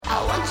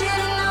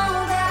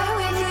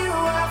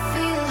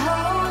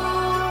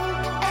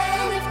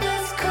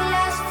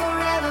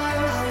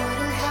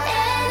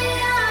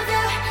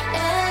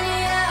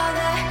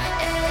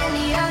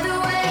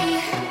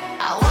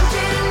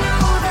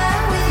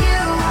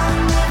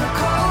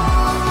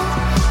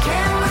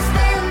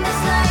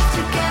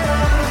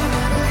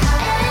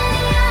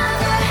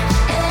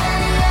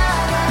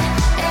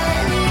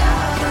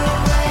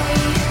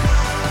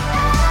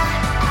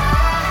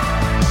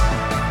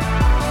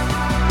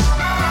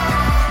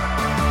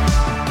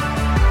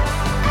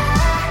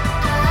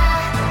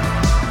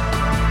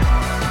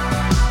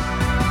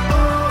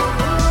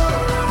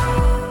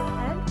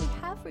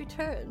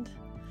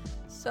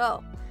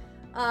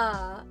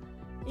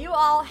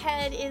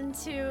head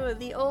into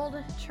the old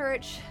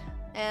church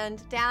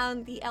and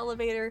down the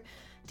elevator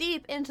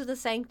deep into the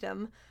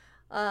sanctum,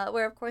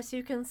 where of course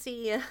you can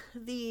see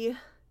the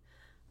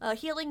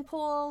healing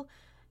pool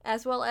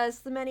as well as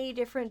the many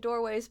different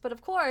doorways. But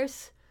of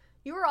course,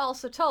 you were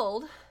also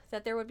told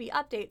that there would be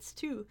updates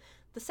to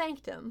the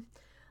sanctum.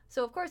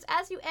 So of course,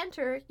 as you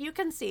enter, you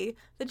can see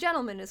the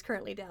gentleman is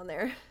currently down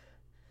there.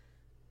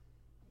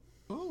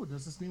 Oh,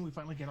 does this mean we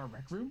finally get our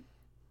rec room?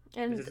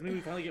 And Does this mean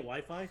we finally get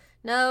Wi-Fi?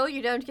 no,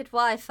 you don't get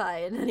Wi-Fi.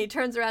 And then he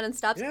turns around and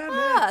stops. Damn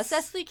it!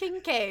 Cessily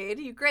Kincaid,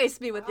 you graced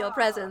me with your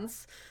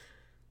presence.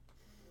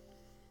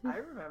 I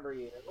remember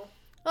you.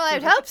 Well,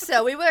 I'd hope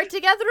so. We worked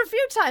together a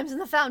few times in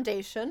the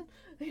Foundation.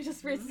 He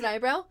just raises his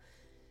eyebrow.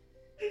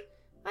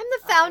 I'm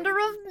the founder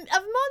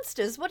of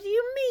Monsters. What do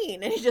you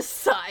mean? And he just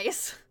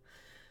sighs.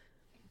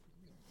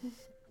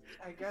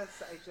 I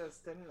guess I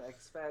just didn't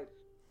expect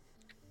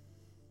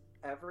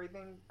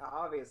everything.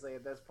 Obviously,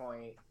 at this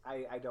point,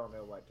 I don't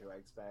know what to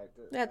expect.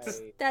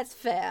 That's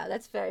fair.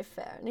 That's very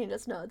fair. And he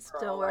just nods.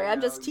 Don't worry,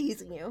 I'm just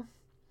teasing you.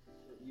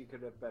 You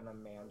could have been a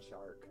man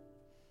shark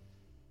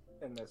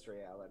in this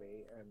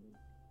reality, and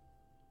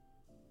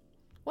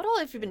what all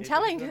have you been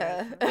telling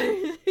her?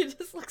 He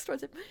just looks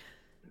towards him.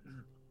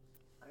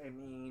 I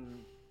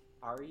mean,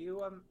 are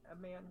you a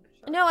man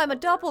shark? No, I'm a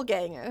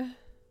doppelganger.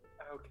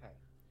 Okay.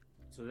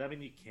 So that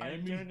means you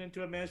can turn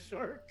into a man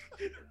shark?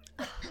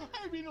 I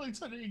immediately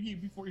turn to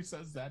Iggy before he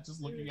says that,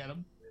 just looking at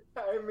him.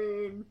 I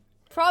mean,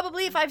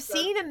 probably if I've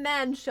seen a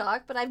man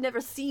shark, but I've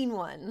never seen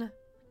one.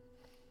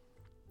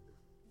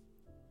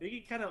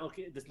 Iggy kind of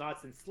does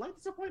not send slight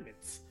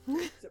disappointments.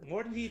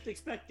 More than he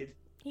expected.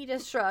 He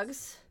just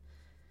shrugs.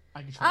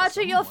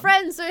 Archer, your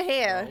friends are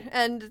here. No.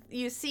 And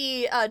you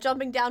see,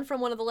 jumping down from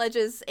one of the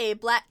ledges, a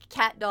black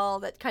cat doll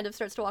that kind of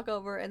starts to walk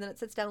over, and then it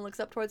sits down and looks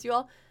up towards you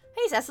all.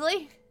 Hey,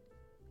 Cessily.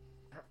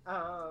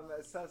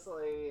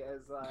 Cessily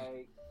is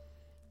like,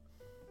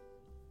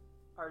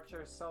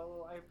 Archer's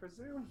soul, I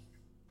presume?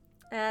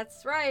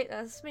 That's right,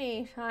 that's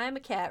me. I'm a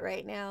cat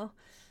right now.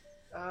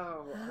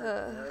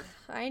 Oh,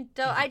 I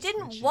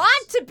didn't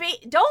want to be.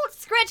 Don't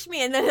scratch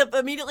me, and then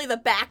immediately the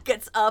back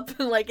gets up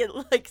and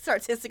it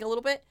starts hissing a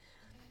little bit.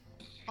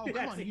 Oh,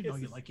 come on, you know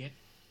you like it.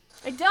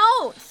 I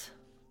don't.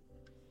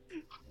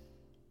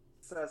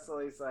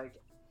 Cecily's like,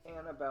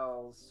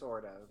 Annabelle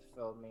sort of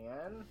filled me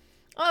in.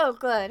 Oh,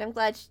 good. I'm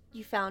glad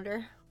you found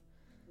her.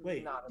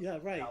 Wait, yeah,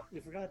 right.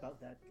 We forgot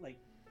about that. Like,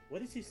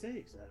 what did she say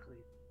exactly?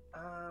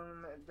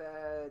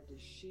 That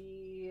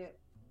she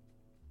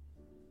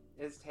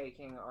is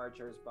taking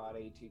Archer's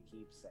body to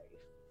keep safe.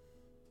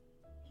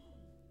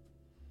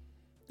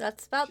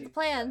 That's about the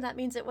plan. That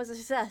means it was a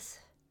success.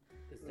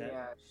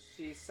 Yeah,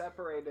 she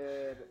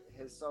separated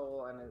his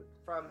soul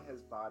from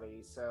his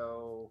body,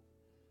 so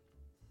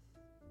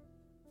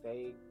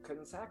they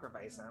couldn't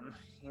sacrifice him,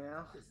 you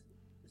know?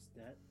 Is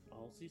that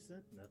all she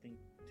said? Nothing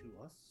to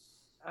us?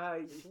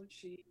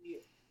 She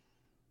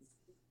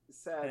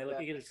said... Hey, look,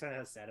 you get kind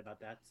of sad about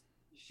that.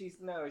 She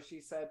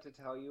said to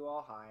tell you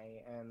all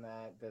hi, and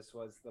that this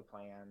was the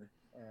plan,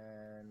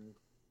 and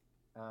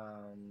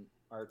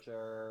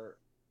Archer...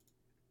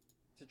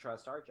 to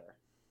trust Archer.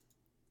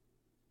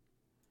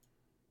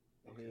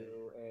 Okay.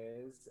 Who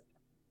is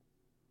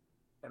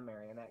a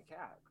marionette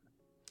cat.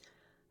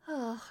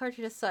 Oh,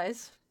 Archer just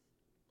sighs.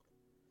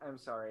 I'm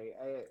sorry.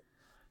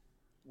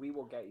 We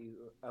will get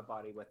you a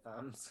body with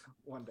thumbs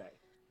one day.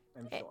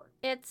 I'm sure.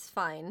 It's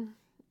fine.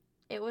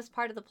 It was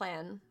part of the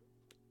plan.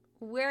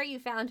 Where you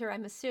found her,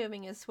 I'm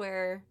assuming, is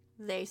where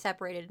they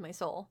separated my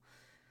soul.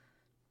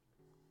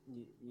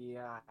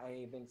 Yeah,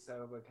 I think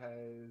so,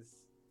 because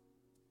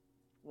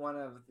one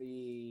of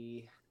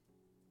the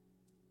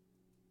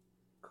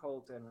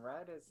Colton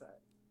Red, is that?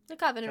 The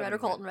Covenant Red or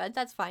Colton Red,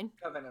 that's fine.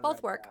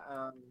 Both work.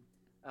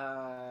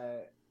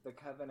 The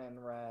Covenant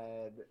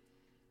Red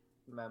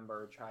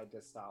member tried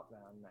to stop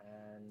them,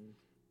 and,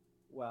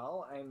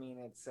 well, I mean,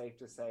 it's safe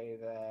to say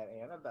that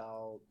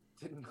Annabelle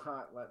did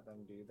not let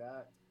them do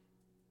that.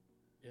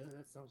 Yeah,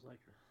 that sounds like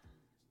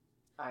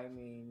her. I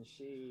mean,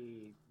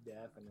 she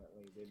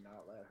definitely did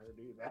not let her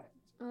do that.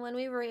 When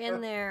we were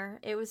in there,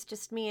 it was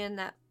just me and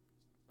that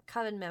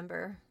Coven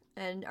member,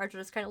 and Archer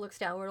just kind of looks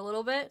downward a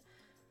little bit.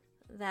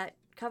 That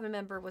Coven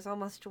member was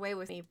almost away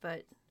with me,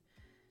 but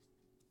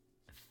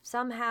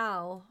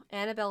somehow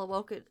Annabelle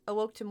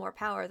awoke to more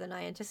power than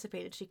I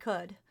anticipated she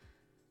could.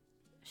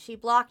 She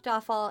blocked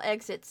off all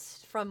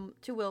exits from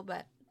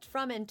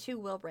and to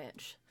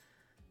Wilbranch.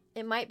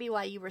 It might be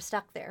why you were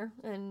stuck there.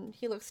 And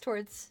he looks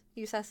towards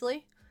you,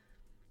 Cessily.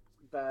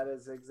 That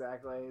is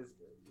exactly.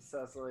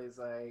 Cecily's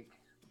like,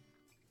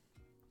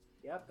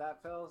 yep,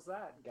 that fills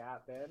that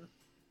gap in.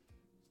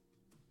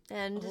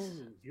 And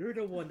you're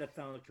the one that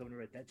found the Covenant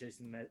Red that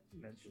Jason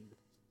mentioned.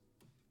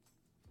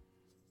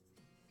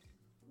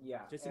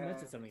 Yeah. Jason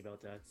mentioned something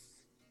about that.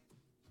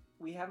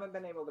 We haven't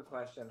been able to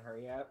question her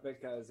yet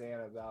because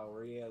Annabelle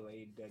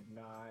really did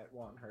not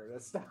want her to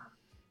stop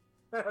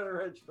that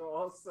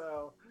ritual.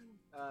 So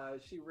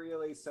she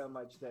really so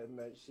much didn't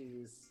that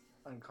she's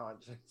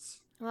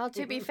unconscious. Well,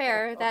 to be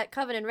fair, that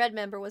Covenant Red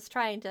member was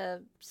trying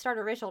to start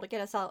a ritual to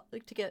get us out,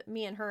 to get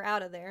me and her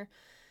out of there.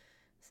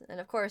 And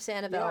of course,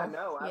 Annabelle. Yeah,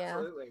 no,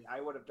 absolutely. Yeah.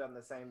 I would have done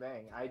the same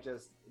thing. I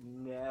just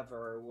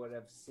never would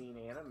have seen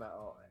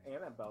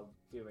Annabelle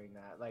doing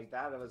that. Like,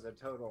 that was a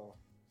total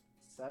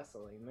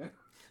Cessily move.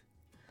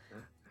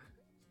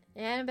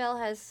 Annabelle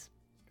has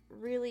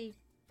really,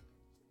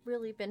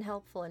 really been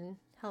helpful in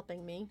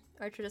helping me.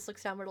 Archer just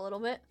looks downward a little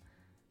bit.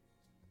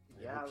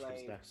 Yeah, I hope she like,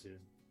 comes back soon.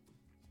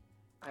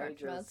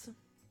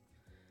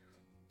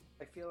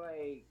 I feel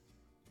like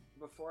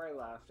before I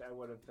left, I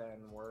would have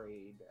been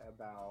worried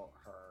about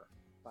her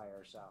by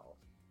herself.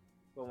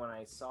 But when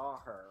I saw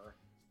her,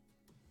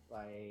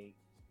 like,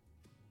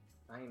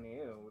 I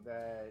knew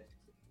that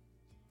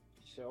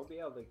she'll be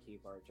able to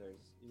keep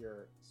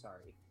your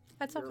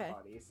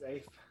body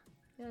safe.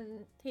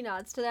 And he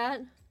nods to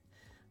that.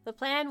 The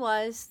plan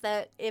was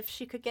that if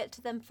she could get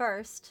to them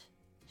first,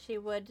 she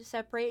would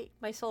separate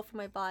my soul from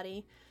my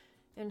body,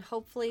 and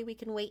hopefully we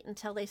can wait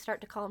until they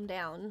start to calm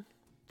down.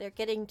 They're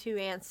getting too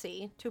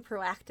antsy, too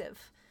proactive.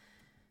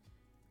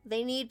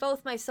 They need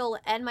both my soul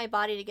and my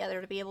body together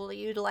to be able to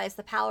utilize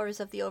the powers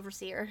of the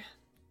Overseer.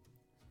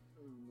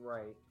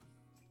 Right.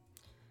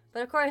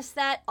 But of course,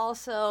 that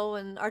also,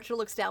 and Archer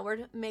looks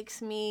downward,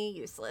 makes me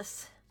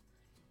useless.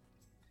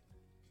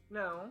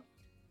 No,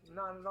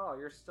 not at all.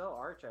 You're still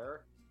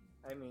Archer.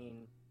 I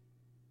mean,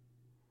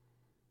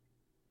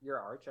 you're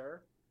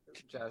Archer,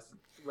 just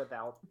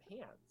without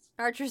hands.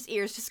 Archer's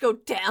ears just go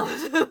down.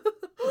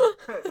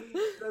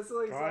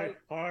 Cecily's Try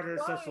like, harder,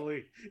 "Why?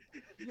 Cessily.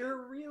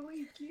 You're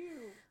really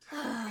cute."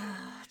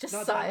 Just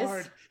Not sighs. that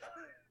hard.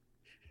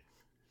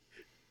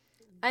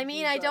 I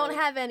mean, I don't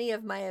have any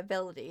of my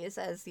abilities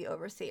as the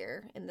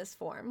Overseer in this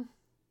form.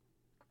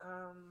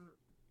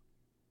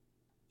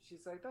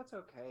 She's like, "That's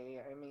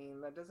okay. I mean,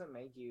 that doesn't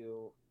make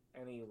you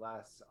any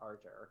less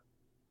Archer."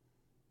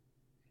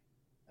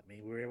 I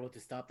mean, we were able to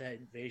stop that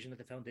invasion of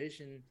the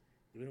Foundation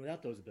even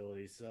without those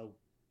abilities, so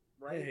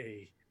Right?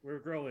 hey, we're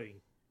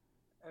growing.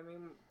 I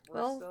mean,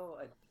 we're still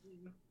a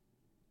team.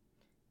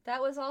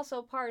 That was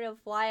also part of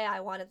why I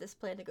wanted this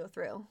plan to go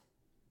through.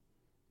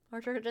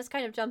 Archer just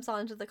kind of jumps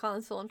onto the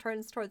console and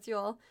turns towards you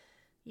all.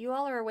 You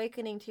all are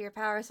awakening to your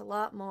powers a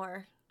lot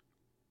more.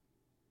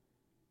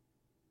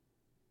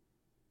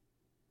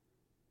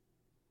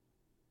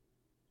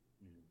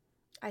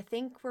 I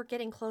think we're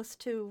getting close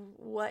to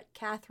what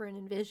Catherine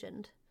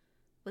envisioned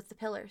with the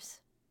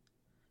pillars.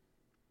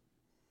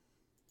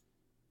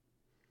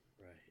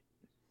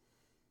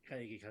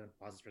 Right. He kind of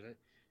pauses for a second.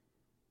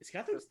 Is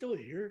Catherine still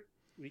here?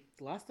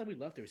 Last time we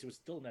left her, she was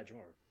still in that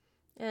drawer.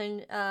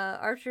 And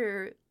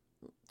Archer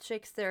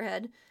shakes their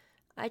head.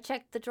 I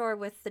checked the drawer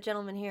with the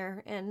gentleman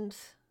here, and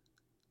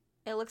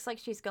it looks like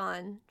she's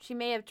gone. She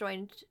may have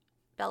joined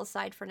Belle's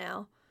side for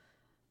now.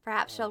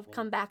 Perhaps she'll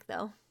come back,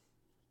 though.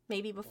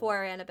 Maybe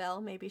before Annabelle.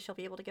 Maybe she'll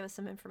be able to give us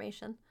some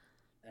information.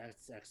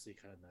 That's actually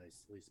kind of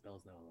nice. At least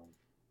Belle's not alone.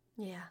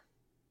 Yeah.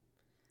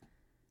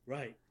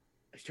 Right.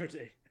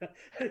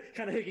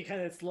 He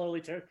kind of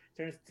slowly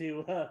turns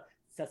to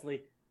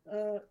Cessily.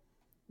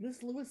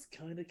 Miss Lewis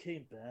kind of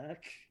came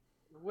back.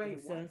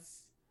 Wait, what?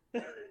 Sense.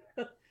 But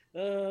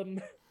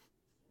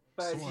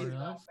Sort she's of.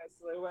 not Miss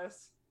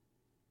Lewis.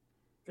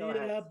 Go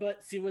yeah, ahead. but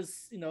she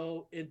was,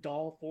 in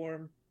doll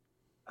form.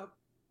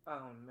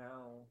 Oh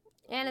no.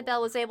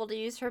 Annabelle was able to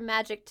use her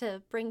magic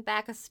to bring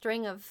back a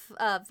string of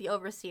the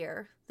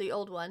Overseer, the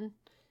old one,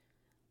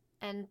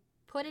 and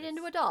put it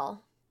into a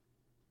doll.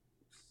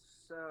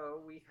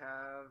 So we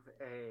have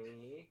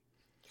a...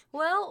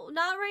 Well,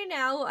 not right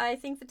now. I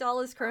think the doll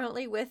is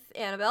currently with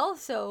Annabelle,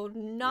 so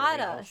not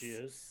Yeah, us. She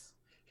is.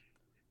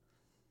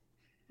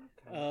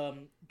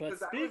 Okay. But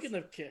speaking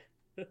of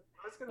I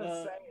was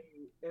gonna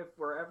say, if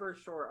we're ever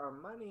short on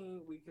money,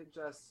 we could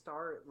just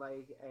start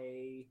like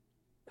a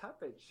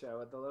puppet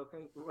show at the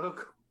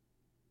local.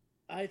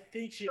 I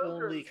think she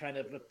only kind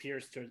of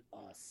appears to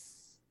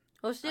us.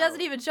 Well, she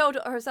doesn't even show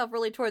herself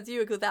really towards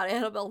you without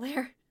Annabelle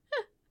there.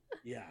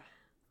 Yeah.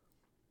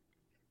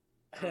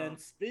 And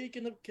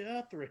speaking of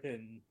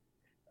Catherine,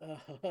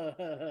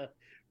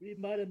 we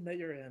might have met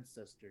your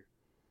ancestor.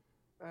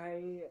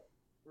 I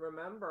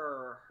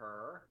remember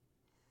her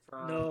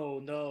from...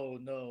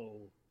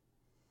 No.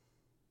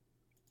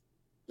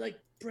 Like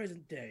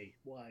present day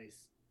wise.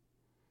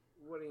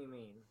 What do you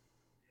mean?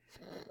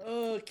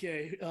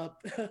 Okay.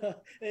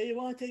 Hey, you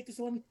want to take this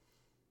one?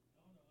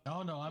 No,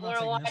 I'm not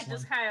taking Lorelai this one.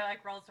 just kind of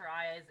like rolls her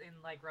eyes and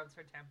like rubs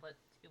her template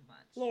too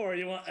much. Laura,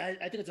 you want? I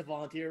think it's a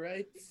volunteer,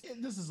 right?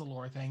 This is a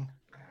lore thing.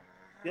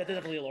 Yeah,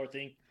 definitely a Laura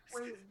thing.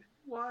 Wait,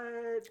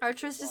 what?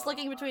 Archer's just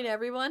looking between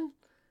everyone.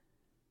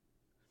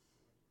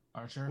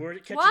 Archer. We're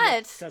catching What?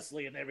 up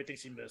Cessily and everything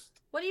she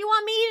missed. What do you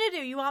want me to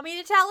do? You want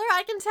me to tell her?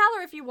 I can tell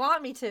her if you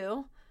want me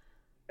to.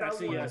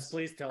 Actually, yes,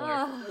 please tell her.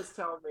 Ugh. Just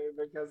tell me,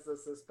 because the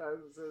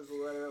suspense is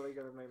literally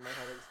gonna make my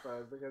head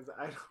explode, because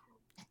I don't...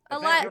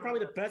 In fact, you're probably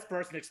the best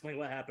person to explain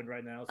what happened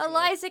right now. So.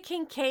 Eliza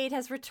Kincaid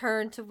has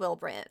returned to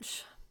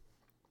Wilbranch.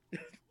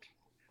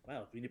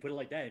 Wow, when you put it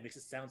like that, it makes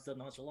it sound so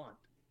nonchalant.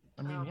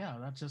 I mean, yeah,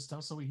 that's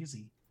so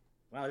easy.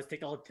 Wow, let's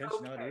take all the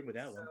tension out of the room with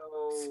that one.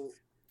 So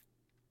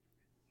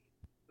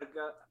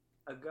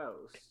a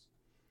ghost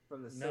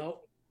from the No.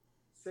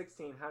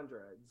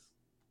 1600s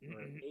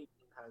or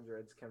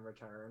 1800s can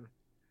return,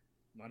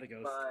 Not a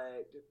ghost.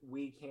 but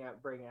we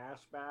can't bring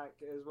Ash back,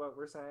 is what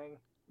we're saying.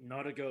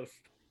 Not a ghost.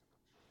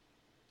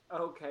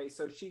 Okay,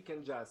 so she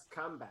can just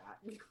come back.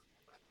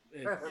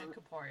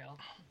 Incorporeal.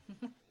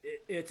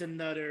 It's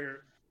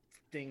another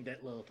thing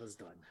that Lilith has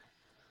done.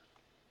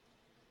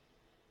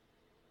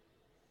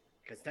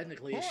 Because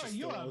technically, Boy, she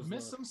you still have owes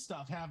missed Lilith. some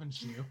stuff,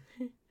 haven't you?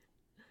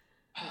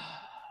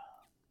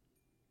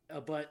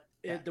 But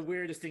the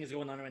weirdest thing is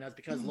going on right now is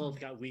because Lilith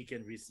got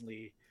weakened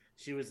recently.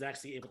 She was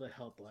actually able to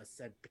help us,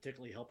 and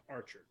particularly help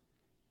Archer.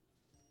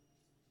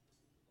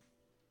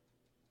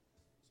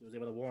 She was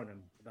able to warn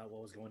him about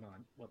what was going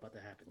on, what about to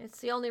happen. It's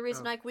the only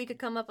reason we could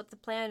come up with the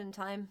plan in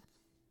time.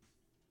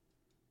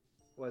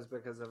 Was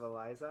because of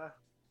Eliza?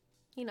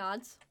 He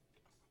nods.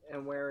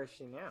 And where is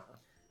she now?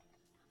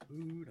 Who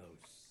knows?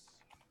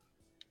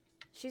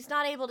 She's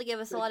not able to give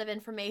us a lot of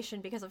information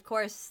because, of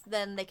course,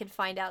 then they could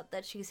find out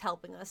that she's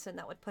helping us, and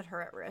that would put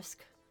her at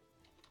risk.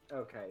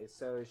 Okay,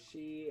 so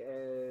she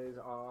is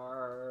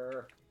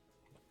our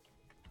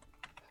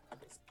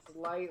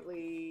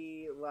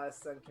slightly less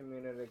than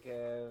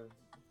communicative,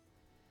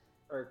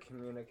 or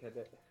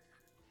communicative.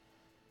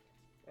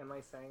 Am I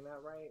saying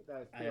that right?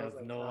 That I have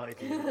like no not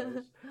idea.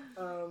 English.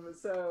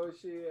 So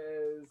she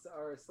is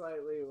our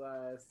slightly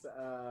less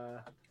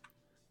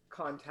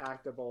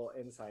contactable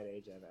inside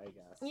agent, I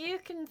guess. You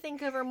can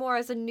think of her more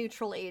as a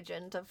neutral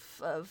agent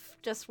of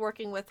just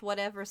working with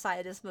whatever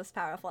side is most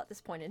powerful at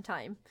this point in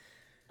time.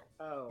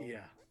 Oh.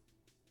 Yeah.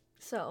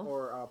 So.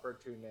 Or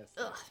opportunistic.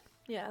 Ugh,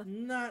 yeah.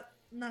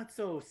 Not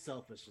so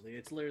selfishly.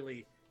 It's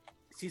literally,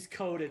 she's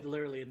coded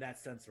literally in that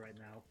sense right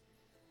now.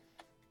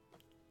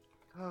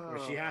 Where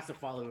she has to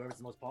follow whoever's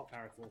the most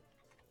powerful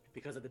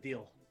because of the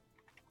deal.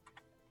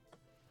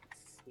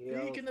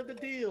 Speaking of the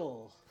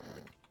deal,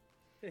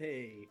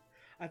 hey,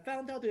 I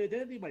found out the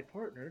identity of my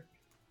partner,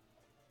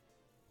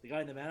 the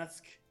guy in the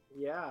mask.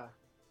 Yeah.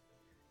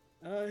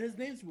 His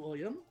name's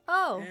William.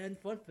 Oh. And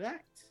fun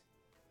fact.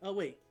 Oh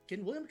wait,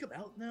 can William come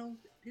out now?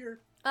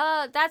 Here.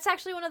 That's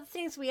actually one of the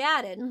things we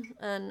added.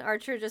 And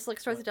Archer just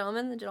looks towards the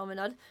gentleman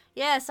nod.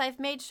 Yes, I've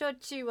made sure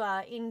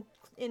to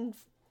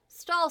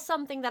install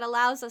something that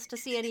allows us to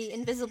see any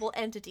invisible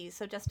entities,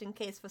 so just in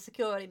case for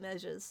security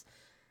measures.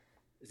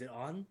 Is it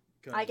on?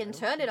 I can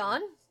turn it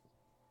on.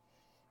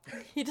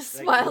 He just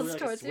Like, smiles like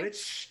towards a you.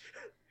 switch?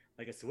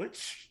 Like a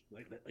switch?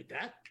 Like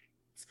that?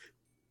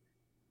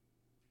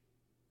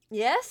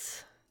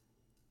 Yes?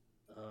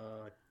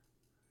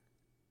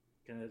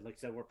 Can I, like,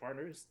 say we're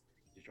partners?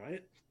 Did you try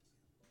it?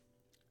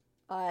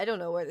 I don't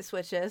know where the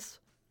switch is.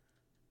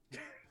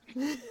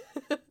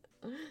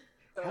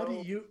 How do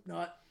you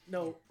not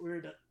know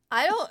where the...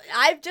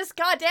 I've just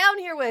got down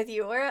here with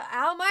you.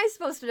 How am I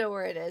supposed to know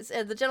where it is?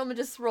 And the gentleman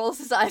just rolls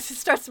his eyes and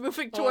starts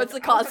moving towards the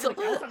console.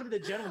 I was talking to the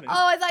gentleman.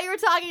 Oh, I thought you were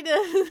talking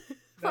to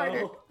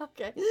partner. No.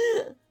 Okay.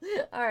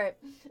 Alright.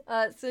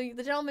 So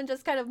the gentleman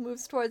just kind of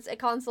moves towards a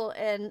console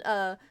and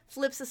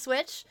flips a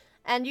switch.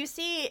 And you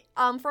see,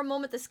 for a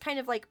moment, this kind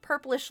of like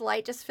purplish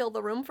light just fill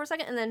the room for a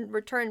second and then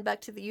return back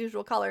to the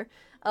usual color.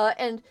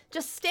 And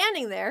just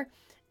standing there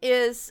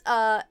is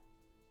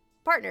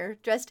partner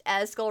dressed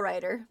as Skull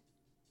Rider.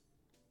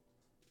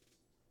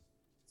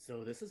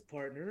 So this is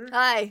partner.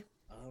 Hi.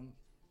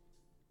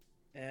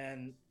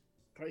 And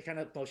probably kind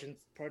of motions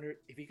partner.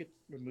 If you could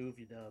remove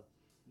the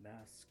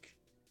mask.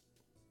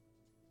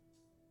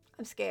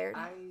 I'm scared.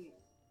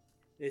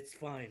 It's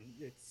fine.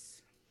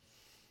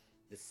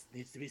 This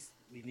needs to be.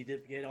 We need to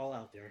get it all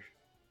out there.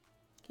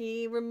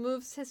 He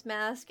removes his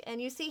mask,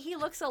 and you see he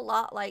looks a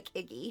lot like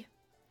Iggy,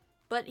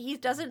 but he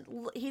doesn't.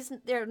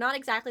 They're not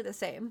exactly the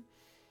same.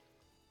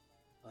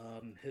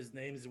 His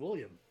name's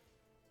William.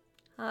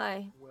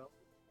 Hi. Well,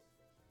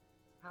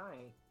 hi.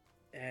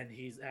 And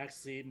he's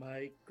actually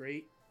my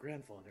great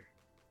grandfather.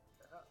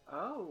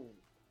 Oh.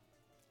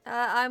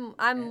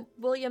 I'm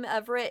William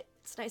Everett.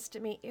 It's nice to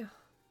meet you.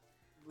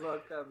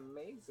 Look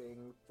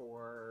amazing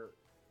for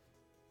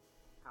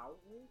how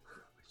old?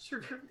 What's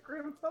your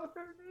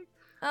grandfather name?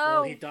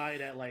 Oh, Well, he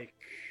died at like,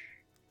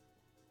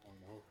 I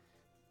don't know.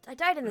 I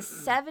died in the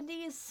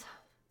 70s.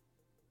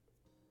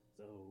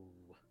 So.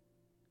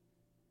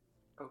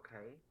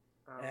 Okay.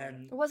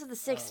 And Or was it the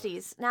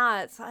 60s?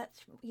 Nah,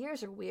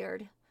 years are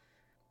weird.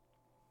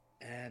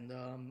 And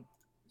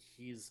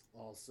he's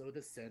also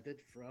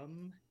descended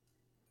from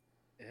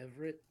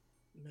Everett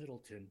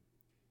Middleton.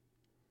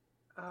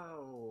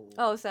 Oh.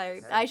 Oh,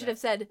 sorry. I should have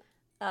said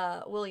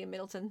William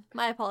Middleton.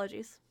 My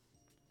apologies.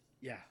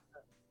 Yeah.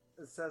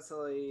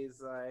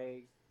 Cecily's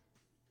like.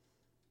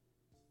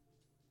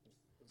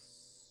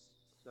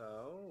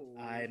 So.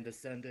 I'm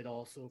descended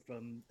also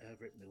from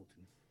Everett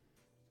Middleton.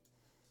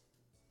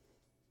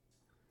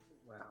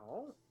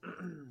 Well,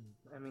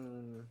 I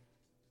mean,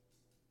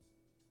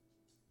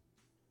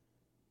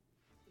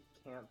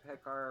 we can't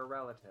pick our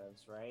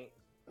relatives, right?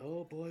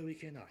 Oh boy, we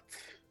cannot.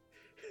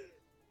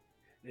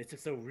 It's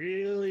just a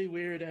really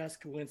weird-ass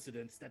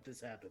coincidence that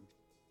this happened.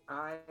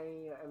 I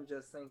am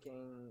just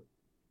thinking,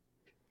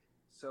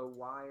 so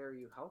why are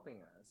you helping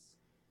us?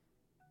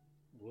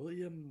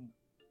 William.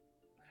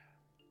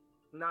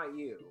 Not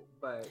you,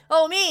 but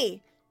Oh,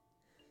 me!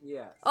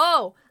 yes.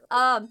 Oh,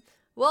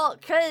 well,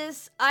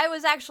 because I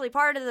was actually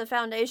part of the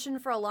Foundation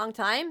for a long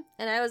time,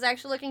 and I was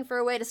actually looking for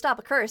a way to stop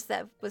a curse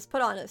that was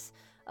put on us,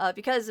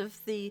 because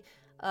of the,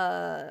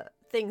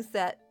 things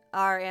that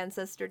our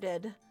ancestor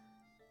did,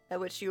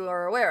 which you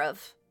are aware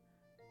of.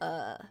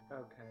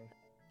 Okay.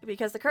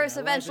 Because the curse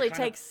Yeah, eventually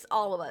Eliza kinda- takes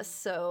all of us,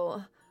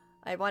 so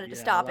I wanted to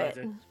Yeah, stop it.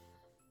 Eliza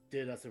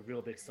did us a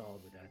real big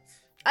solid with that.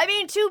 I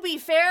mean, to be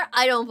fair,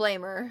 I don't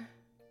blame her.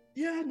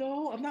 Yeah,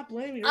 no, I'm not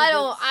blaming her. I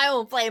but-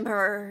 don't blame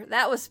her.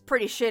 That was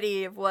pretty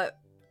shitty of what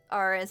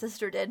our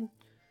ancestor did.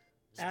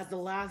 As the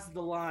last of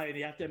the line,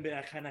 you have to admit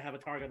I kind of have a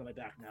target on my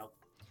back now.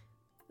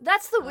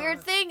 That's the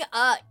weird thing.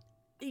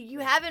 You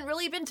haven't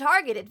really been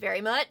targeted very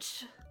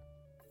much.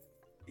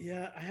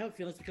 Yeah, I have a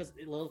feeling it's because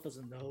Lilith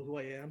doesn't know who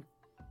I am.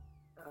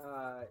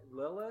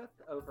 Lilith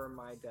over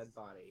my dead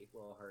body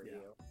will hurt Yeah.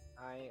 you.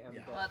 I am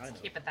Yeah. dead. I Let's know.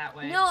 keep it that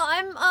way. No,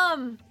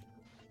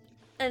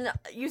 and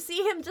you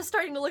see him just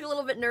starting to look a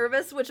little bit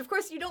nervous, which of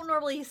course you don't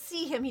normally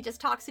see him. He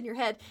just talks in your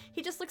head.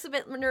 He just looks a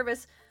bit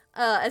nervous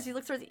as he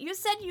looks towards you. You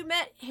said you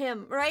met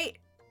him, right?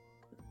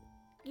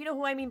 You know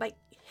who I mean by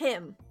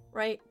him,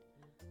 right?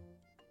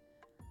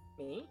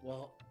 Me?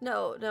 Well,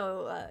 No,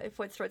 it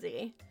points towards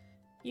Iggy.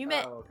 You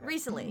met Oh, okay.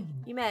 recently.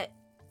 You met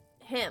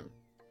him.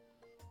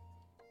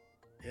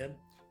 him?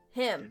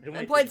 Him. Who am I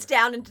And points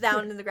thinking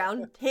down in the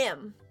ground.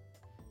 Him.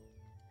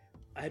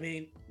 I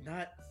mean,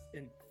 not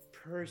in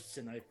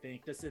person, I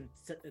think. That's in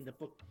the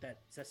book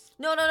that says.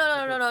 No. Not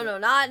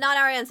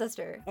our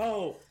ancestor.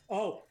 Oh,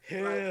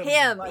 him.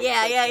 Him. Like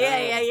Yeah.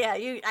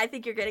 the- I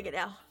think you're getting it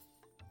now.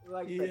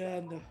 Like the Yeah,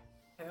 dead. no,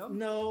 Him?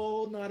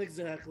 no, not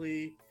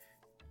exactly.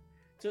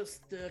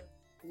 Just the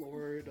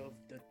Lord of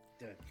the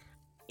Dead.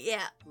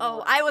 Yeah.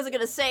 Oh, I wasn't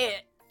gonna say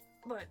it,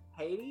 but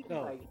Haiti?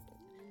 No. Like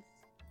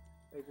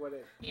what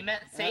it You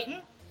met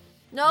Satan?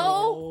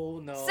 no.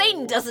 No.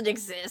 Satan doesn't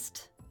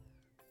exist.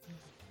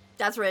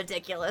 That's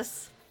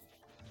ridiculous.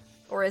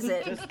 Or is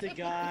it? Just the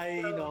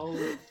guy,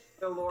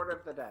 the Lord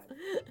of the Dead.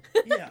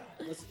 Yeah.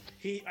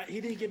 He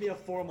didn't give me a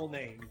formal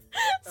name.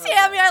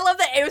 Sammy, I love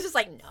that. It was just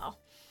like, no.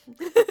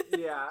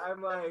 Yeah,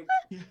 I'm like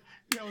Yeah,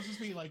 it was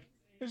just me like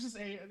it's just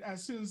a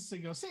as soon as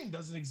Satan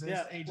doesn't exist,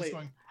 Yeah, A just wait.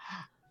 going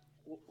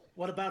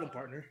What about him,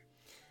 partner?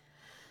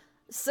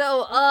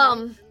 So,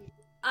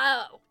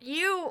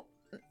 you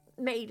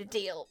made a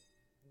deal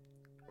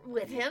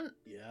with him.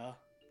 Yeah.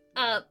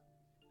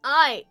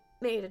 I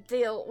made a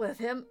deal with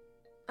him.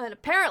 And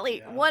apparently,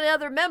 Yeah. one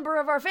other member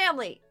of our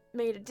family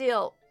made a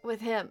deal with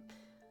him.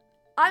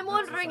 I'm That's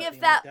wondering if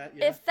something like that,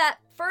 yeah. if that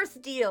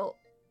first deal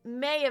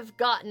may have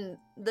gotten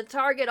the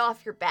target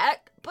off your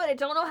back, but I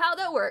don't know how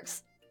that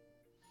works.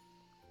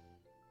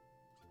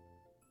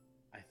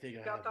 I think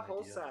I got have the an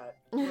whole idea. set.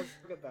 Let's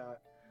look at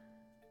that.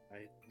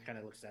 I kind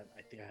of looks at.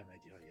 I think I have an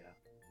idea. Yeah.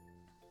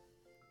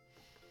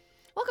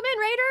 Welcome in,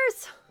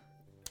 Raiders!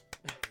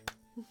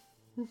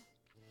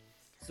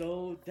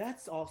 So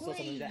that's also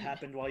something that Wait.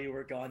 happened while you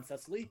were gone,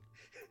 Cessily.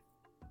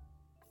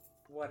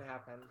 What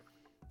happened?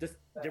 Just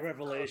the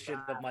revelation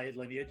of my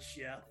lineage.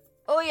 Yeah.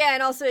 Oh yeah,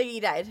 and also he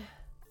died.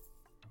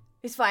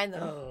 He's fine though.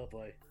 Oh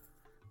boy.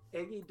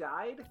 Iggy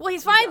died? Well,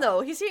 he's He fine died.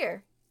 though. He's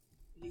here.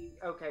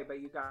 Okay,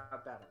 but you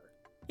got better.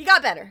 He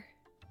got better.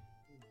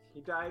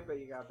 He died, but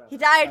you got better. He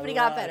died, A but he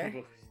got lot of better.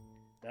 people-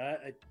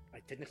 I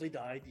technically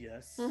died.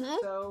 Yes. Hmm.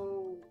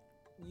 So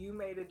you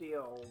made a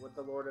deal with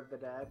the Lord of the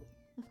Dead,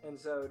 and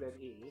so did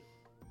he.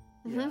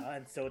 Yeah,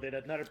 and so did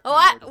another. Oh,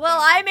 member of the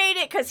I family. made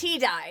it because he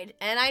died,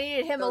 and I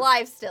needed him So-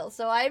 alive still.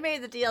 So I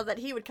made the deal that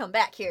he would come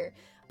back here.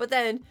 But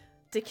then,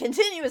 to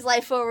continue his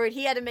life forward,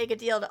 he had to make a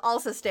deal to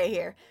also stay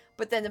here.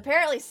 But then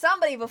apparently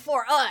somebody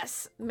before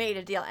us made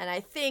a deal, and I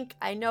think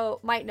I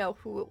might know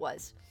who it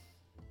was.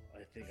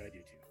 I think I do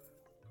too.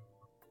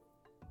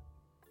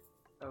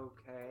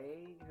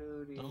 Okay,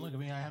 who do you... don't look at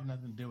me, I have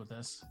nothing to do with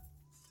this.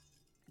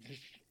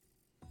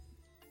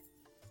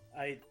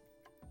 I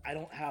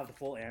don't have the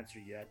full answer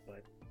yet,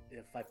 but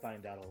if I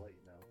find out, I'll let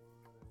you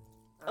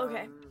know.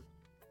 Okay.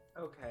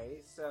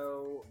 Okay,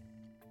 so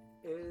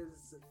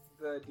is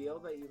the deal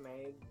that you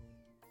made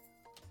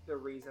the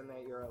reason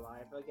that you're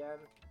alive again?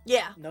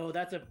 Yeah, No,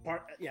 that's a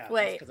part. Yeah,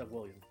 Wait. because of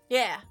William.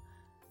 yeah.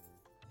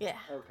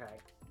 Okay,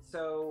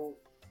 so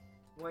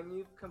when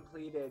you've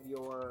completed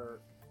your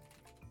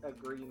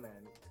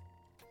agreement,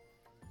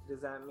 does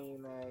that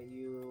mean that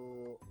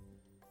you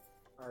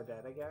are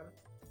dead again?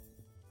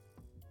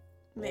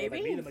 Well, if I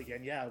meet Maybe. him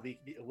again, yeah,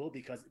 it will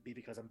be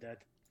because I'm dead.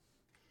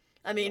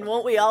 I mean,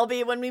 won't we all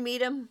be when we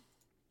meet him?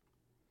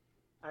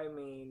 I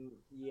mean,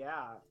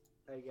 yeah,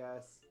 I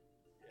guess.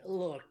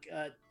 Look,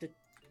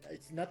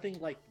 it's nothing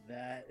like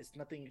that. It's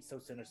nothing so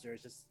sinister.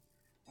 It's just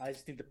I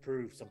just need to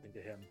prove something to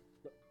him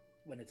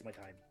when it's my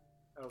time.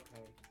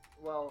 Okay.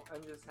 Well,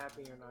 I'm just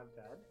happy you're not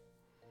dead.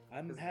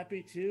 I'm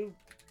happy too.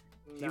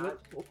 He Not...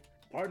 was,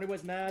 partner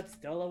was mad.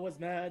 Stella was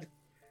mad.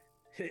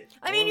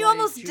 I mean, you Lorelai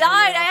almost shooting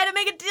died. you I off. had to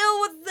make a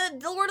deal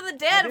with the Lord of the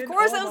Dead. Of didn't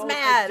course I was almost,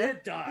 mad. I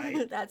did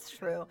die. That's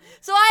true.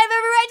 So I have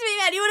every right to be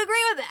mad. You would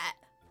agree with that.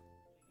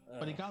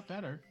 But he got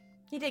better.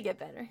 He did get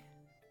better.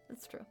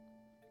 That's true.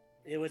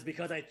 It was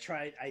because I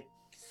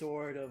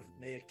sort of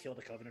may have killed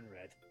the Covenant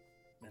Red.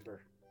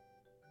 Remember?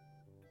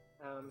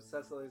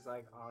 Cecily's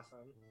like,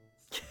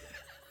 awesome.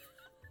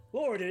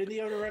 Lord, any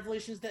other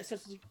revelations that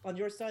Cecily, on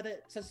your side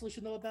that Cecily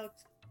should know about?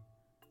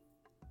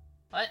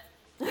 What?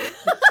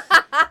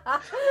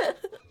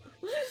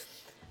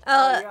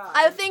 Yeah.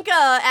 I think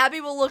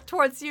Abby will look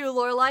towards you,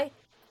 Lorelai.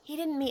 He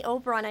didn't meet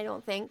Oberon, I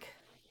don't think.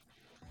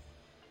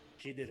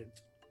 She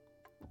didn't.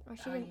 Or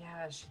she Oh didn't.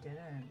 yeah, she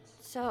didn't.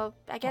 So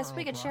I guess Or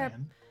we could share.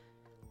 O'Brien.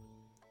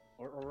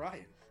 Or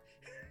Orion.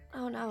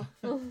 Oh no.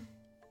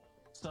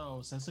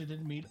 So Cecily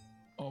didn't meet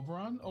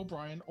Oberon,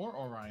 O'Brien, or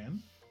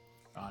Orion.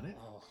 Got it.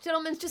 Oh.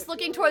 Gentleman's just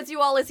looking towards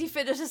you all as he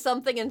finishes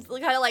something and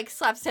kind of like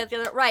slaps his head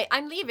together. Right,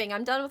 I'm leaving.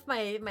 I'm done with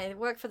my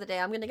work for the day.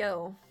 I'm gonna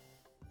go.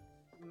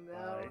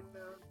 No.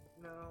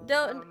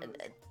 Don't.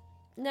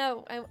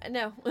 No,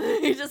 no.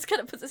 He just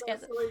kind of puts his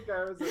hands up. Cecily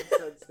goes and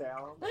sits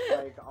down,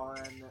 like,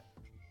 on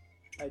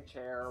a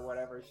chair or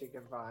whatever she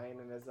can find,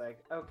 and is like,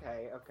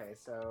 okay,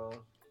 so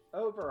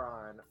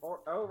Oberon,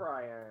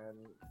 Orion,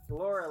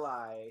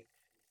 Lorelai,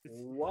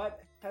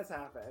 what has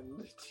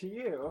happened to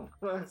you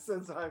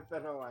since I've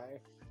been away?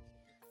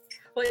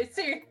 Wait,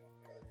 see.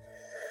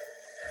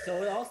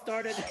 So it all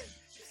started.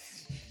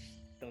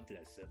 Don't do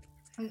that, Sip.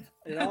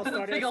 It all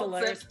started Big at old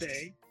Solaris sip.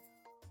 Day.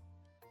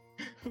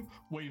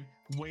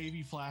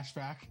 Wavy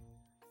flashback.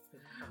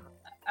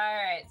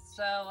 Alright,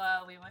 so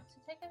we went to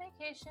take a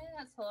vacation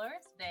at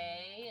Solaris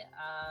Bay.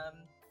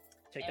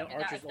 Check And out we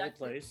got Archer's old abducted.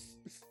 place.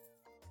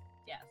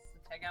 Yes,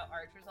 check out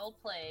Archer's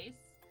old place.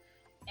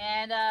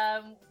 And,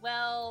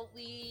 well,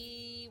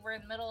 we were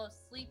in the middle of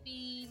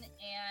sleeping,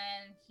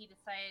 and he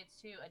decided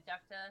to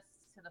abduct us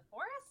to the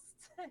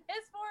forest,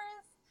 his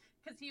forest,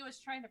 because he was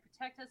trying to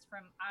protect us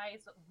from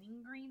eyes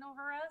lingering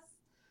over us.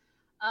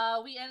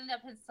 We ended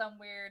up in some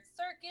weird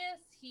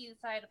circus. He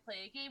decided to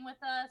play a game with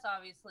us.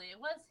 Obviously, it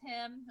was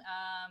him.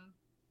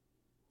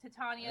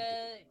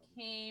 Titania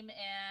came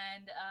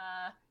and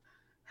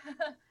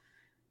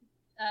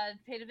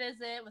paid a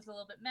visit, was a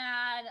little bit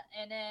mad,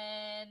 and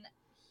then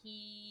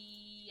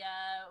he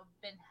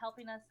been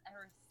helping us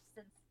ever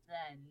since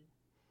then,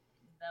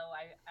 though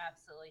I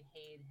absolutely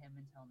hated him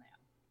until now.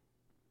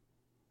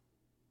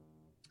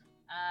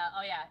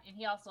 Oh yeah, and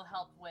he also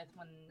helped with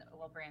when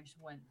Wilbranch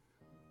went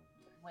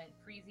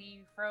freezy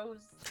froze.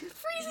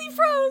 Freezy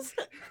froze!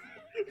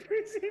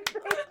 Freezy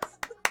froze.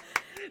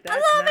 I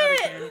love now the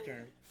it! canon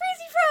term.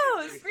 Freezy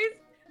froze!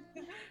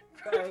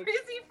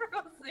 Freezy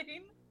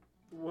frozen.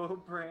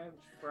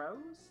 Wilbranch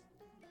froze?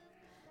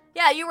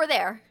 Yeah, you were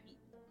there.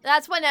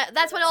 That's when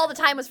all the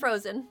time was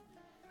frozen.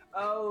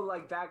 Oh,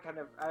 like that kind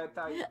of. I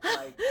thought,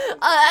 like.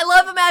 I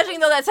love imagining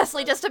though that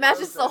Cecily just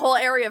imagines the whole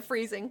area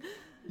freezing.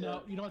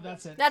 No, you know what?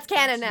 That's it. That's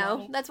canon now.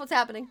 Lotto- That's what's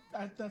happening.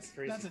 That's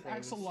Freezy it.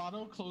 froze.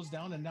 Axolotl closed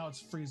down, and now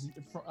it's Freezy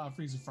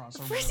Frost.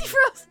 Or Freezy whatever.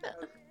 froze.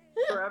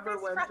 Forever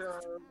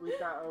Winter, we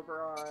got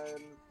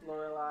Oberon.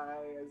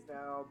 Lorelai is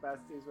now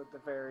besties with the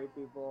fairy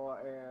people,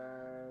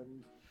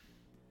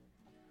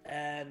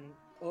 And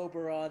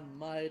Oberon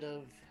might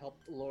have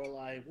helped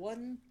Lorelai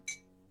one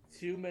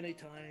too many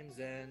times,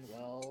 and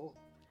well,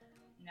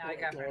 Now I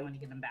got everyone to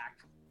get him back.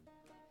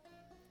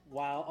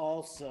 while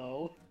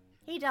also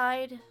He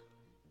died.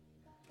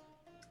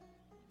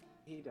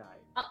 he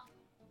died.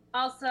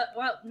 Also,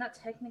 well, not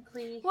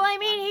technically. Well, I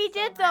mean, he he's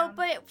still did though, around.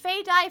 but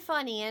Faye died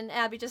funny, and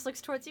Abby just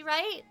looks towards you,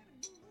 right?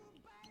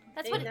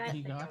 That's They what. died,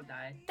 He they got- don't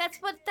die. That's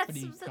what. But That's.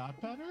 he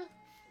got better.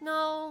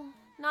 No,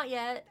 not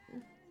yet.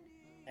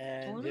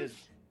 and What? his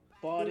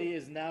body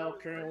is now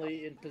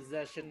currently in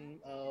possession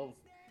of.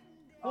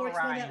 Oh,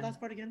 explain that Orion. last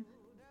part again.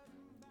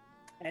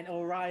 And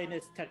Orion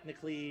is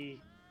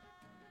technically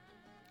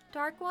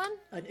Dark one.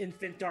 an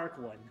infant Dark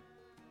One.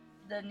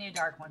 The new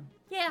dark one.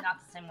 Yeah. Not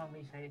the same one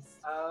we faced.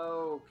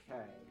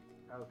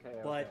 Okay.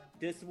 But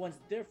this one's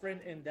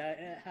different in that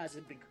it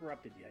hasn't been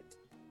corrupted yet.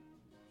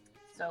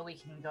 So we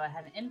can go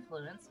ahead and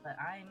influence, but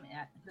I'm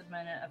at the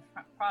minute of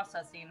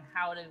processing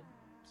how to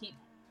keep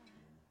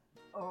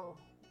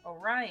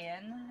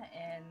Orion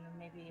and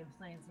maybe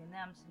influencing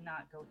them to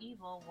not go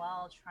evil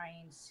while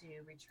trying to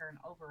return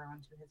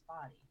Oberon to his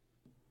body.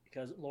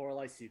 Because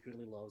Lorelai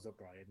secretly loves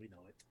O'Brien, we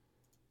know it.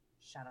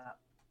 Shut up.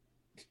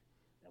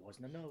 That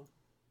wasn't a no.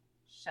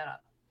 Shut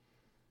up.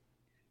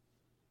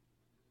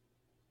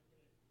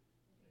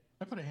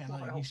 I put a hand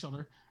on his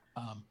shoulder.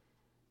 I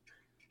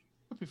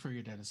prefer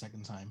you're dead a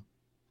second time.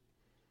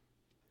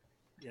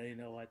 Yeah, you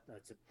know what?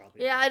 That's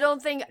probably. Yeah, I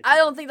don't think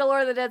the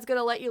Lord of the Dead's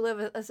gonna let you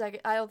live a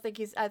second. I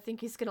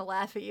think he's gonna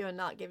laugh at you and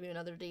not give you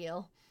another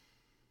deal.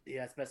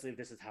 Yeah, especially if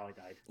this is how I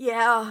died.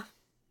 Yeah.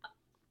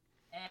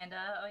 And,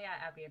 oh yeah,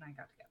 Abby and I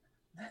got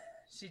together.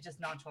 She just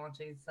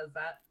nonchalantly says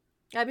that.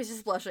 Abby's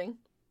just blushing.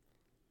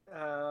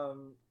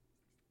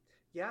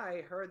 Yeah,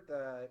 I heard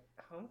the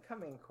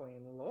homecoming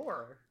queen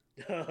lore.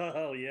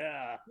 Oh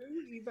yeah.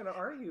 Who even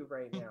are you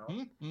right now?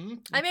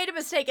 I made a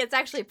mistake. It's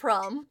actually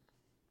prom.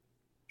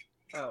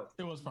 Oh.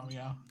 It was prom,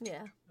 yeah.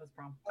 Yeah. It was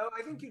prom. Oh,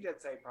 I think you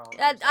did say prom.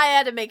 I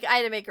had to make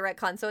a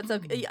retcon, so it's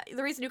okay.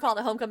 The reason you called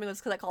it homecoming was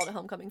because I called it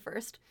homecoming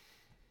first.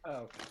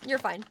 Oh. You're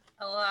fine.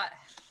 A lot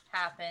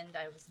happened.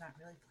 I was not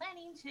really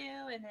planning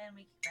to, and then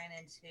we ran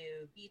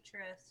into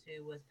Beatrice,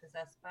 who was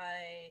possessed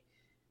by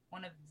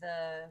one of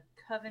the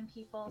coven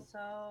people. So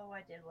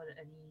I did what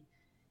any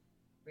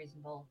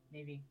reasonable,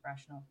 maybe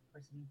rational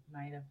person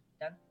might have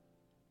done.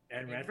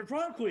 And ran for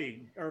prom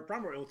queen or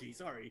prom royalty.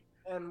 Sorry.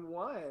 And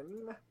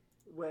won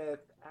with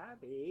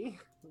Abby.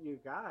 You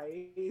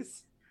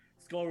guys.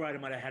 Skull Rider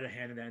might have had a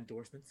hand in that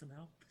endorsement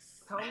somehow.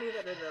 Tell me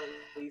that it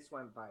at least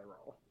went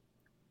viral.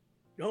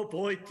 Oh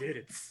boy, did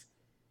it.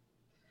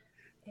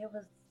 It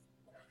was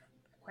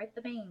quite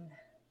the bane.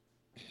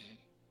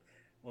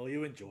 Well,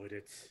 you enjoyed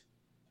it.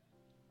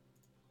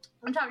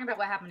 I'm talking about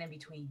what happened in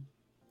between.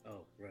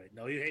 Oh, right.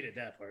 No, you hated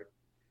that part.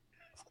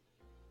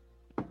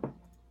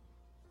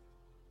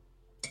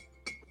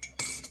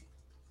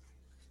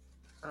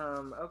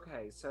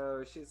 Okay,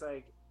 so she's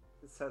like,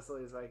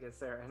 Cecily's like, is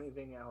there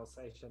anything else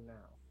I should know?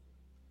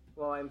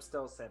 Well, I'm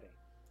still sitting.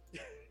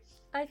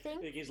 I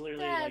think He's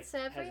literally that's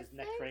like has his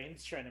neck everything.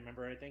 cranes trying to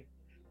remember everything.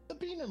 The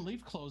bean and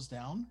leaf closed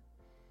down.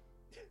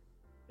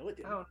 No, it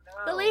didn't. Oh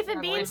no. The leaf and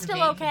Or bean's the still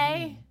bean and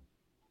okay.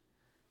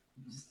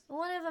 bean.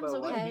 One of them's But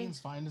what- Well, the okay. bean's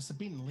fine. It's the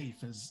bean and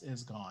leaf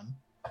is gone.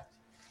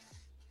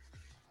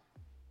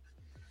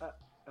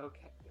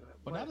 Okay.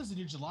 But what? now there's a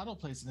new gelato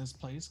place in this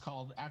place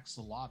called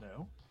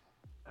Axolotl.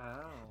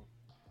 Oh.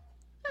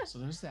 So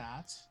there's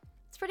that.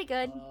 It's pretty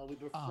good. We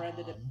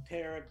befriended Um, a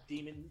pair of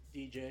demon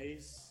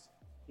DJs.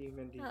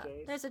 Demon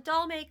DJs. There's a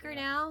doll maker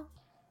Yeah. now.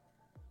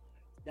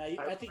 Now,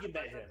 I think you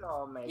met him.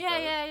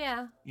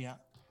 Yeah. Yeah.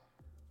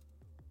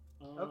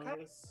 Okay.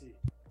 Let's see.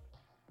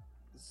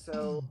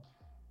 So,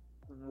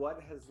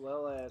 what has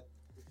Lilith?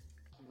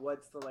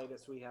 What's the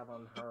latest we have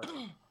on her?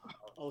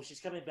 Oh, she's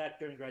coming back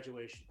during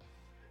graduation.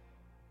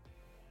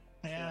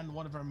 And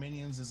one of our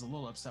minions is a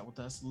little upset with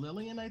us.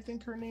 Lillian, I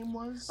think her name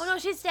was. Oh no,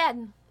 she's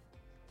dead.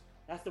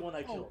 That's the one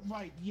I Oh, killed.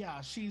 right.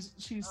 Yeah, she's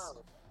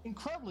Oh.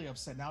 incredibly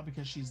upset now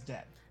because she's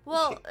dead.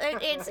 Well, I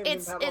mean,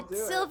 it's that'll do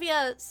it.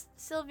 Sylvia.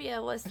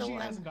 Sylvia was And the she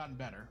one. hasn't gotten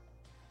better.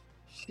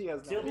 She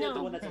has Sylvia's No.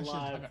 the one that's And she's-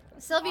 alive. okay.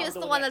 Sylvia's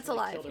I'm the one that that's actually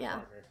alive. killed her Yeah.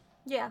 partner.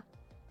 Yeah.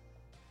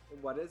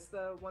 What is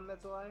the one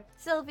that's alive?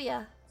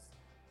 Sylvia.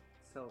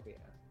 Sylvia.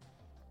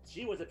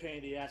 She was a pain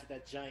in the ass with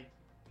that giant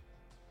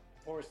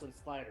porcelain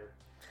spider.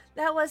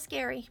 That was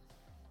scary.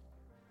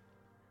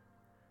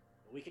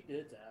 We kicked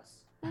its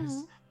ass.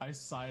 Mhm. I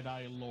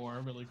side-eye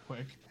Lore really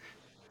quick.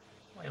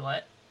 Wait,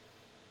 what?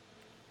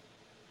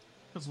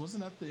 Because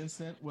wasn't that the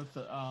incident with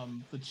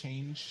the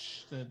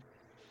change that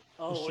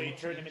Oh, The he shape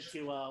turned him change.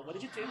 into what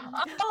did you do?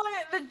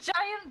 Oh, the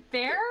giant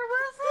bear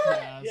was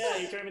it? yes. Yeah,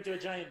 he turned him into a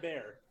giant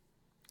bear.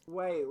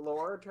 Wait,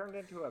 Laura turned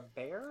into a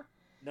bear?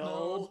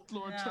 No.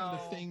 Lore turned the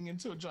No. thing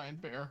into a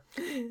giant bear.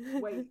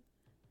 Wait,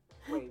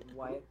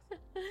 what?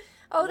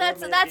 Oh, Lord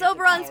that's made that's a decent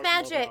Oberon's power from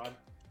magic. Oberon.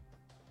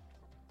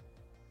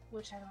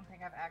 Which I don't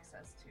think I have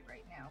access to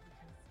right now.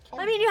 Because...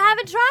 I mean, you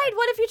haven't tried.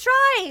 What if you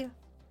try?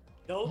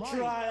 Don't Right,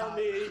 try on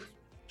me.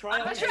 Try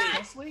I'm on gonna me. try.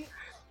 Cecily,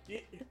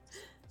 You-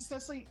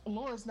 Cecily,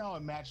 Laura's now a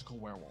magical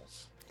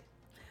werewolf.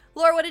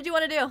 Laura, what did you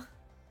want to do?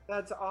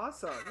 That's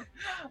awesome.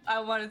 I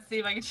want to see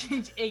if I can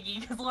change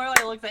Iggy because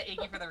Lorelai looks at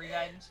Iggy for the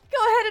revenge. Go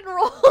ahead and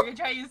roll. We're gonna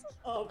try to use.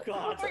 Oh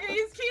God. We're gonna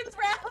use Keen's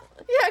wrath.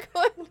 Yeah,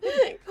 go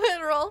ahead. Go ahead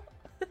and roll.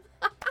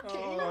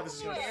 Oh, this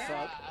is gonna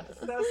suck.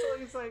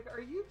 Cecily's like,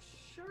 are you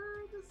sure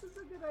this is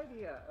a good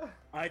idea?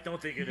 I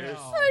don't think it is.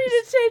 No. I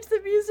need to change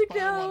the music But I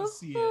now. wanna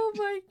see it. Oh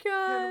my Can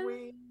god.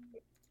 we?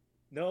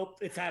 Nope,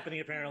 it's happening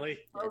apparently.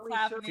 Are It's we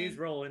happening. She's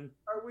rolling.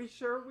 Are we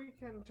sure we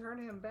can turn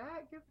him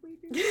back if we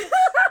do?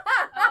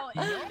 Oh,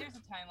 and there's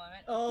a time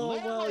limit. Oh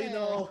well, you Lily.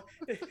 know,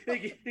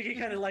 Iggy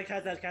kind of like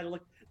has that kind of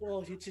look.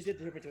 Well, she did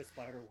turn into a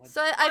spider once.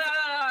 So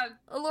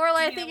Lorelai,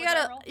 I You think know you what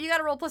I gotta roll? you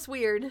gotta roll plus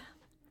weird.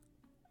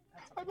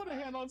 I put a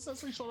hand on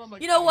Cecily's shoulder. I'm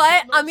like, You know I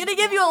what? don't know I'm if gonna you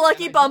give you a want it,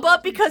 lucky and I bump don't know up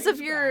if you because of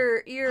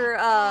change your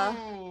that.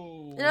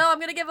 No, I'm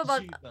gonna give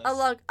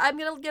I'm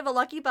gonna give a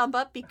lucky bump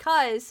up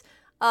because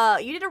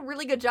you did a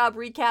really good job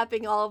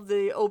recapping all of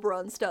the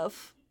Oberon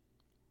stuff.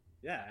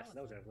 Yeah,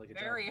 that was a really good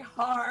Very job.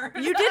 hard.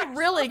 You did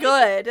really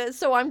good,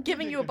 so I'm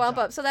giving did you a good bump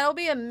job. up. So that'll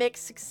be a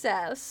mixed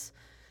success.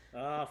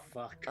 Oh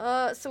fuck.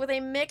 So with a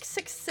mixed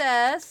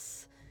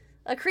success,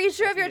 a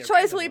creature That's of your gonna be a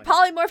choice will be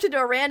random polymorphed into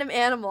a random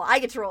animal. I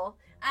get to roll.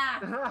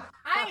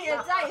 I need a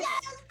dice.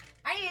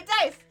 I need a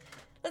dice.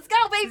 Let's go,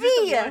 This is the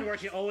one baby. where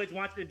she always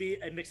wanted to be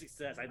a mixed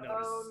success. I noticed.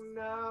 Oh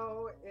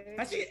no!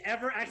 Has she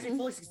ever actually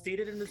fully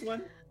succeeded in this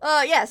one?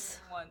 Yes.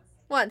 Once.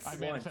 Once. I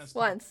manifest.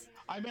 Once.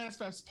 I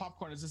manifest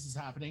popcorn as this is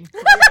happening.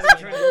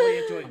 Turned Lily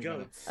into a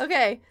goat.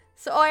 Okay.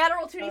 So I gotta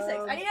roll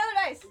 2d6. I need another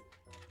dice.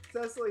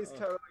 Cecily's Oh.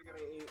 totally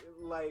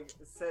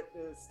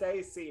gonna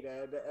stay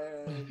seated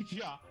and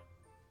yeah.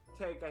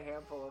 take a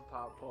handful of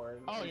popcorn.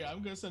 Oh yeah,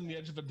 I'm gonna sit on the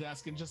edge of a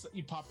desk and just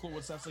eat popcorn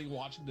with Cessily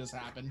watching this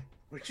happen.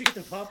 Where'd you get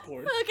the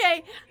popcorn?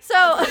 Okay, so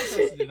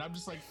I'm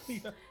just like,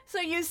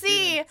 so you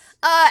see,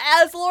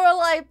 as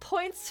Lorelai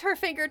points her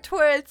finger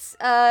towards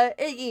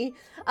Iggy,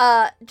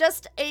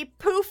 just a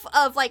poof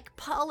of like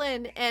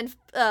pollen and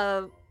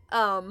flower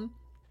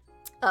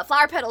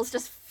petals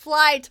just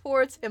fly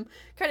towards him,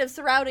 kind of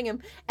surrounding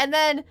him, and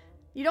then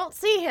you don't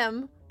see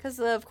him because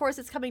of course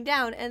it's coming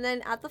down, and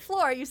then at the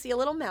floor you see a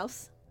little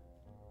mouse.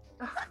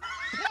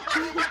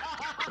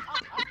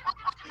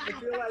 I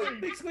feel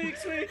like Squeak, squeak,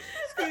 squeak,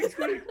 squeak,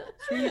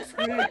 squeak, squeak,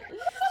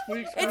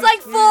 squeak. It's like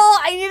full.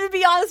 I need to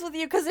be honest with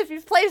you because if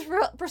you've played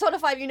Persona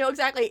 5, you know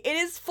exactly. It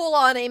is full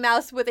on a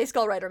mouse with a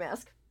Skull Rider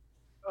mask.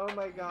 oh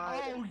my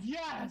god. oh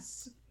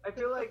yes. I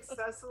feel like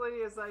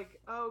Cessily is like,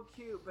 oh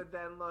cute, but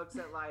then looks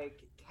at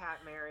like Cat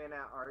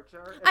Marionette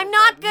Archer. and I'm is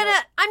not like,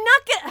 gonna.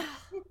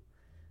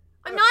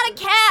 I'm not a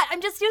cat.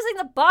 I'm just using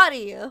the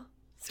body.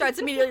 Starts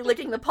immediately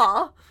licking the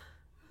paw.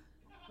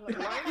 No.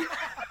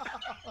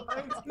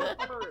 Mine's good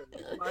for it.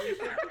 Mine's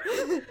good for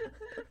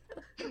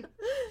it.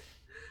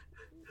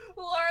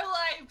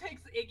 Lorelai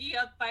picks Iggy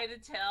up by the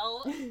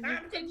tail and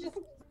just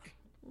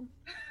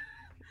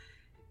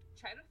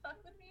try to fuck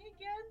with me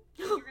again.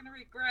 You're gonna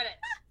regret it.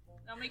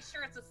 Now make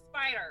sure it's a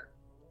spider.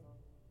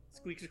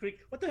 Squeak, squeak.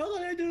 What the hell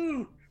did I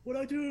do?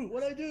 What'd I do?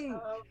 What'd I do?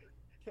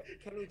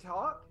 Can he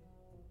talk?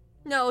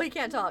 No, he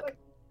can't talk.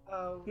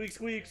 Squeak,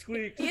 squeak,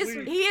 squeak, He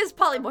squeak. is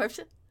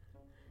polymorphed.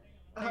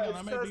 Hang on,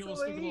 I might be able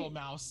to speak a little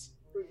mouse.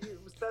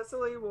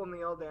 Cessily will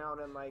kneel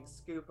down and like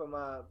scoop him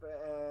up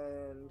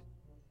and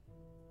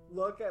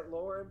look at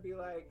Laura and be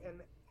like,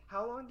 and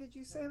how long did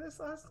you say this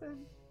lasted?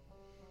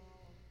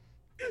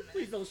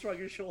 Please don't shrug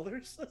your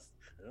shoulders.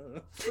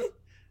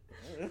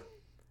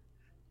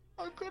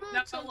 I'm gonna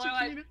No, attempt to Lorelai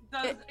communicate.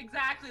 does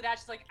exactly that.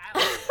 She's like, I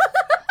don't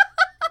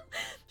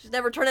She's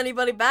never turn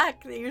anybody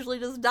back. They usually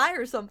just die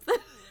or something.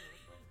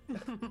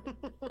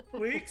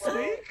 Squeak,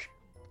 squeak.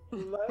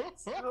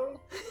 Let's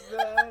hope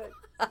that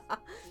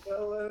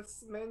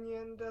Lilith's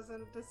minion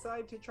doesn't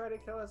decide to try to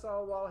kill us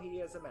all while he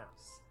is a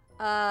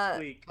mouse.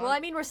 Squeak. Well,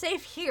 I mean, we're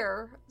safe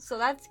here, so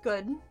that's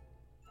good.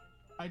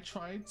 I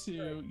tried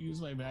to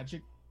use my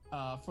magic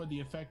for the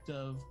effect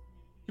of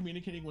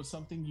communicating with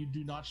something you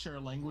do not share a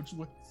language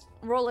with.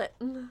 Roll it.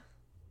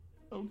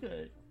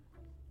 Okay.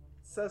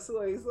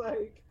 Cecily's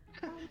like,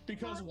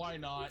 Because why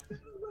not?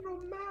 little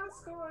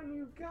mask on,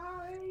 you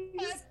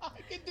guys. I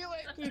can do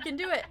it. You can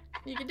do it.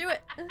 You can do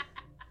it.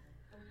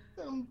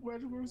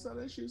 Magic moves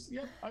on issues.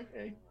 Yep.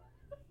 Okay.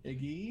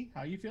 Iggy,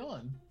 how you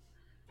feeling?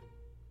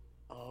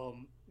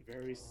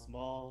 Very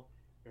small,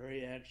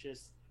 very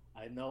anxious.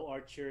 I know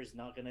Archer is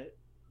not gonna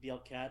be a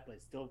cat,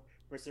 but still,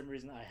 for some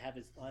reason, I have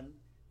this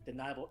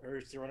undeniable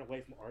urge to run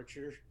away from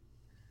Archer.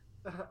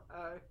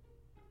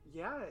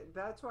 Yeah,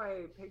 that's why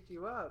I picked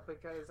you up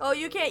because. Oh,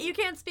 you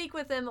can't speak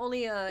with him.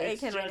 Only A It's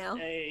can right just now.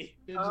 A.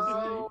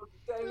 Oh,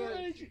 dang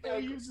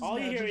it! All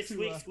you hear is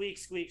squeak, squeak,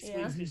 squeak,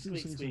 Yeah. squeak, squeak,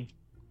 squeak, squeak.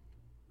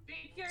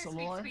 Speak your So,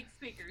 squeak, Laura? squeak,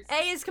 speakers.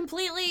 A is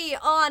completely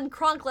on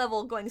Kronk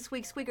level, going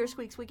squeak, squeaker,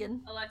 squeak,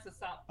 squeaking. Alexa,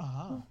 stop.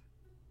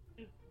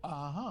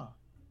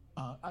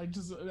 I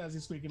just as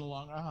he's squeaking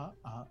along.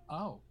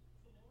 Oh.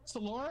 So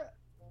Laura,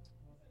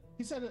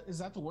 he said, "Is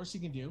that the worst you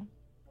can do?"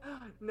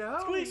 No.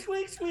 Squeak,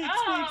 squeak, squeak,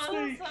 Oh,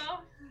 squeak, squeak.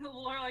 so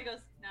Lorelai goes,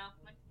 no,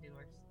 I can do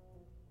worse.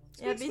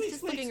 Yeah, Squeak, he's squeak, just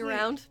squeak, looking squeak.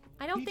 around.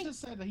 I don't He think. just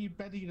said that he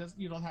bet he does.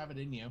 You don't have it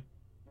in you.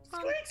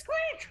 Squeak,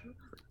 squeak.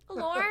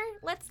 Lore,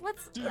 let's.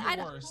 Do your I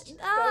don't. worst.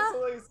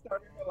 Cecily's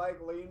starting to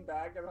like lean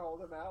back and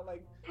hold him out,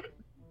 like,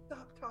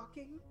 stop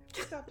talking,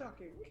 stop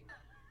talking.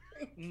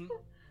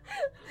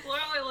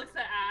 Lorelai looks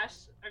at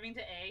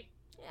to A.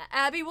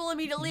 Abby will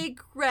immediately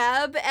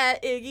grab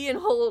at Iggy and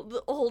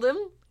hold him.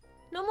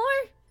 No more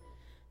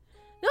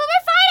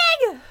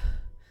fighting.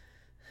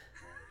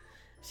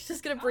 She's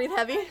just gonna breathe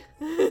heavy.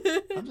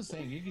 I'm just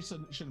saying, Iggy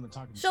shouldn't have been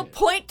talking She'll shit.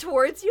 point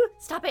towards you.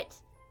 Stop it.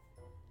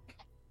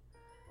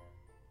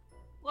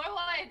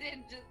 Lorelai did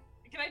just.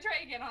 Can I try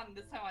again on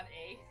this time on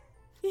A?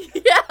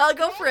 Yeah, I'll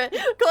go for it.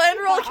 Go ahead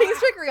and roll King's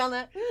Trickery on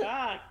that.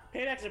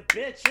 Paybacks a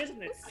bitch,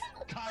 isn't it?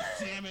 God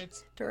damn it!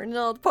 Turn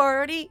the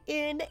party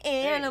into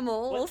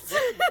animals.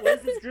 What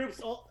is this group's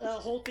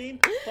whole theme?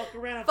 Fuck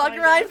around, Fuck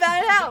around,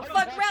 find out.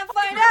 Fuck around,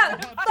 find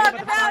out. Fuck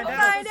around,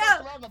 find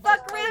out.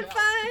 Fuck around,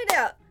 find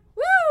out.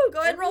 Woo! Go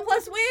ahead and roll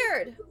plus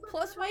weird.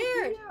 Plus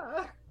weird.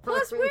 Yeah.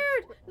 Plus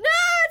weird. No,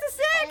 it's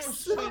a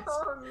 6. Oh shit!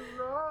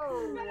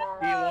 Oh no.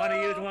 Do you want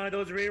to use one of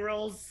those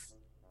rerolls?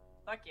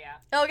 Fuck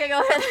yeah. Okay,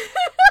 go ahead.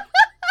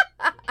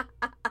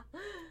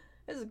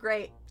 This is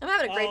great. I'm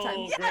having a great time.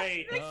 Oh,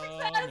 great.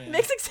 Oh, man.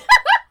 Mixed success.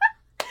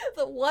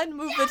 The one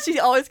move that she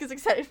always gets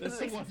excited for. This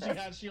The is mixed what she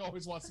success. has. She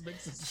always wants to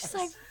mix this. She's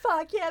like,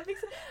 fuck yeah,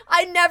 mixed success.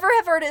 I never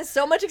have heard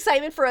so much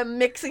excitement for a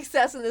mixed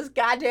success in this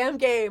goddamn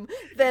game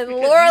than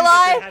Because you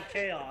Lorelai. get to have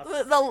chaos.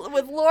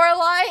 With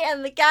Lorelai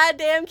and the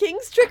goddamn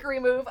King's Trickery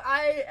move.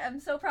 I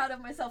am so proud of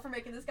myself for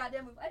making this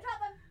goddamn move. I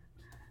dropped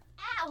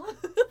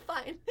him. Ow.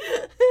 Fine.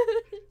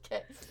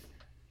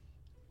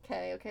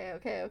 Okay.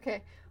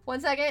 Okay.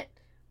 1 second.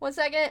 1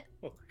 second.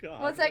 Oh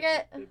God. 1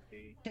 second.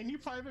 Can you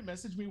private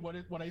message me what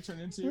I turn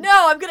into?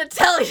 No, I'm gonna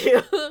tell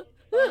you.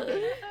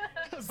 Okay.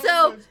 'Cause So,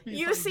 otherwise it'd be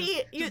you funny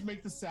see- just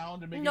make the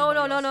sound and make No,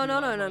 everybody else no.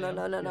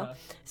 feel like,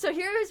 So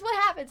here's what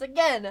happens.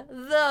 Again,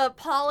 the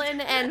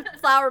pollen and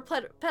flower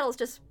petals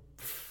just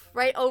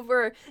right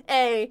over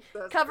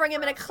covering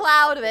him in a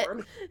cloud of it.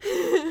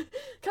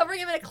 Covering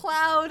him in a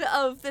cloud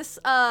of this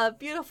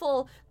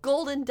beautiful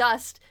golden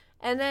dust.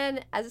 And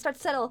then as it starts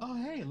to settle, Oh,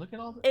 hey, look at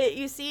all the...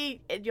 you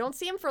don't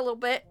see him for a little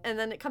bit, and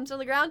then it comes on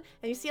the ground,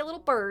 and you see a little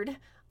bird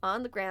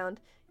on the ground.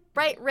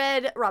 Bright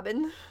red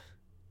robin.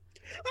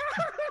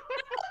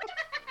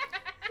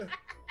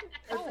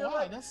 Oh,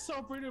 wow, that's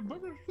so pretty.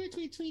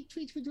 Tweet.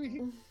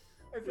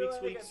 I feel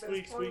Squeak, like at squeak, this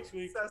squeak, point,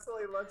 squeak.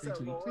 Cessily looks at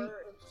Tweet, Lore tweet.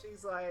 and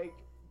she's like,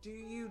 "Do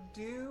you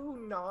do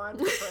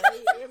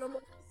non-prey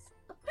animals?"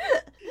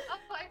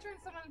 Oh, I turned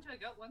someone into a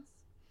goat once.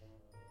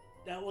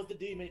 That was the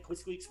demon.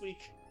 Squeak, squeak.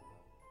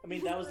 I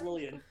mean, that was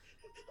Lillian.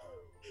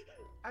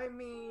 I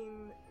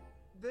mean,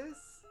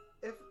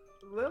 if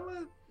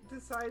Lilith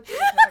decides to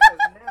attack us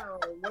now,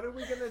 what are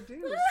we gonna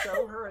do?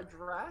 Show her a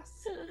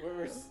dress?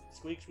 We're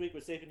squeak. We're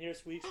safe in here.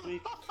 Squeak.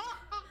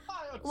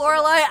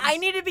 Lorelai, I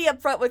need to be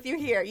upfront with you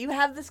here. You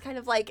have this kind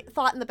of like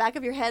thought in the back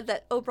of your head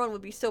that Oberon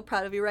would be so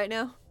proud of you right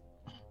now.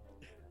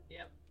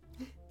 Yep.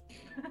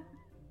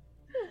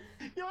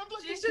 Yo, I'm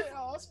like, She's just-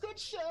 chaos. Good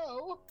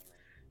show.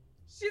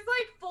 She's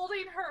like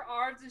folding her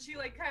arms and she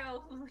like kind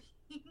of leans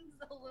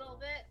a little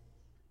bit.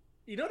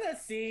 You know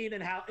that scene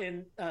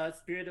in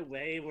Spirited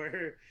Away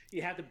where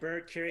you have the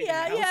bird carrying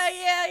Yeah. the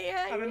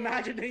house? I'm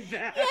imagining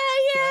that.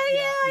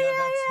 Yeah.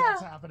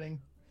 That's happening.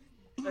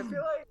 I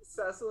feel like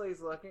Cecily's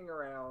looking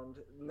around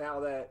now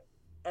that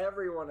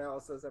everyone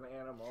else is an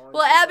animal. and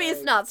Well, she's Abby is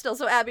like, not still,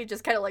 so Abby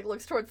just kind of like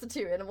looks towards the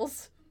two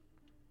animals.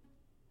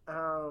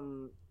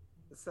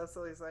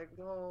 Cecily's like,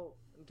 "Well,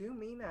 do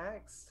me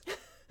next."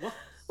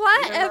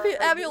 What? Yeah,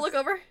 Abby will look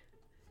over.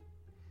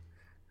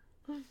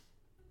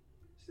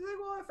 She's like,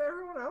 "Well, if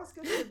everyone else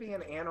gets to be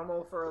an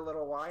animal for a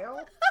little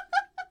while."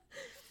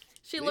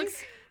 She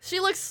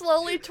looks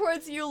slowly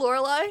towards you,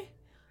 Lorelai.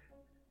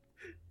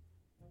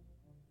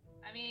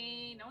 I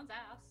mean, no one's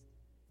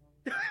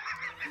asked.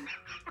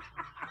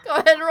 Go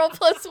ahead and roll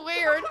plus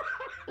weird.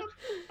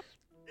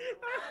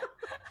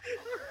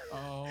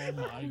 Oh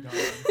my god.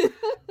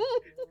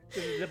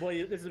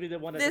 This will be the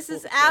one. This that's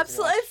is supposed to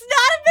absolutely. watch. It's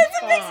not a bit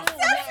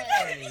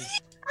of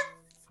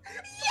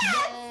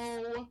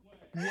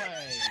No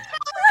way.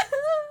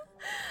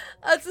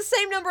 It's the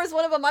same number as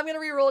one of them. I'm gonna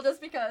re-roll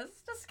just because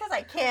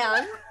I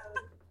can.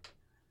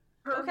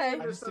 Her Okay.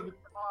 name is something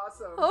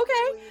awesome.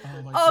 Okay. Please.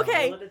 Oh my god.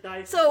 Okay. Let the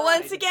dice So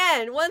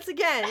decide. once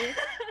again,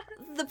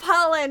 the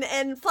pollen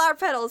and flower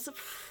petals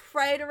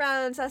right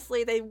around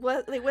Cessily, they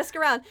whisk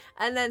around,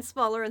 and then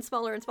smaller and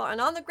smaller and smaller.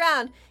 And on the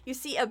ground, you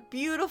see a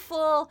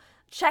beautiful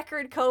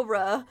checkered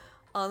cobra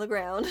on the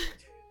ground.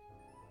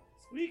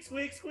 Squeak.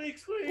 Cecily's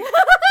like,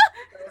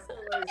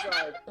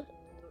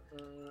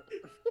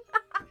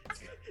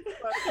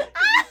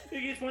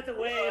 He just went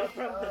away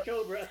from the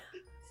cobra.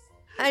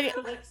 I,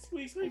 Like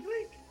squeak.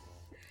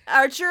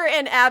 Archer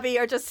and Abby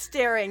are just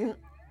staring.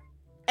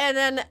 And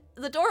then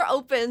the door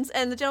opens,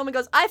 and the gentleman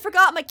goes, "I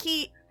forgot my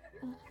key."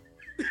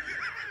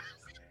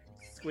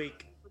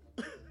 Squeak.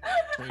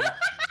 Wait.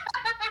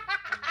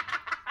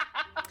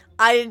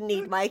 I didn't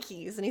need my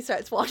keys, and he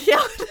starts walking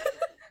out.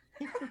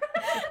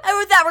 And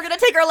with that, we're gonna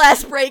take our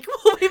last break.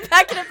 We'll be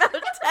back in about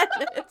 10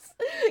 minutes.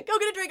 Go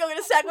get a drink, go get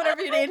a snack,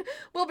 whatever you need.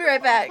 We'll be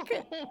right back.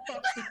 Oh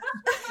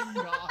my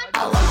god.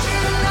 I love you.